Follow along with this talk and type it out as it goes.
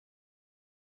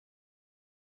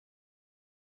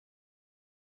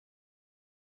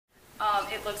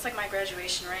It looks like my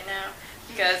graduation right now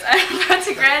because I'm about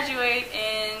to graduate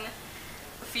in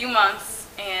a few months,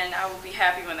 and I will be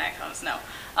happy when that comes. No,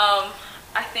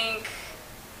 I think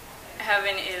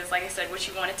heaven is, like I said, what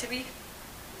you want it to be.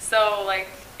 So, like,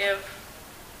 if,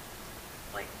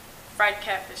 like, fried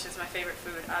catfish is my favorite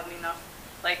food, oddly enough.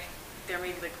 Like, there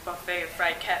may be, like, a buffet of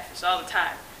fried catfish all the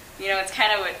time. You know, it's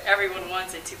kind of what everyone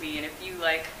wants it to be. And if you,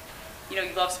 like, you know,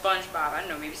 you love SpongeBob, I don't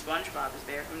know, maybe SpongeBob is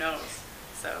there, who knows.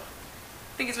 So,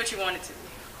 I think it's what you want it to be.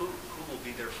 Who will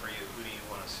be there for you? Who do you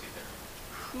want to see there?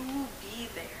 Who will be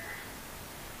there?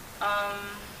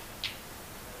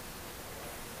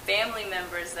 Family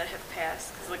members that have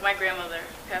passed. Because, like, my grandmother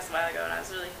passed a while ago, and I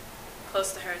was really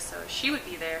close to her, so she would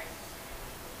be there.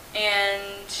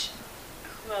 And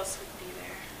who else would be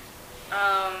there?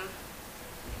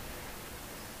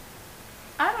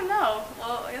 I don't know.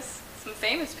 Well, I guess some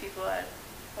famous people I'd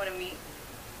want to meet.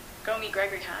 Go meet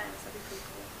Gregory Hines. That'd be pretty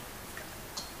cool.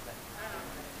 But, I don't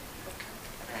know.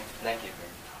 All right.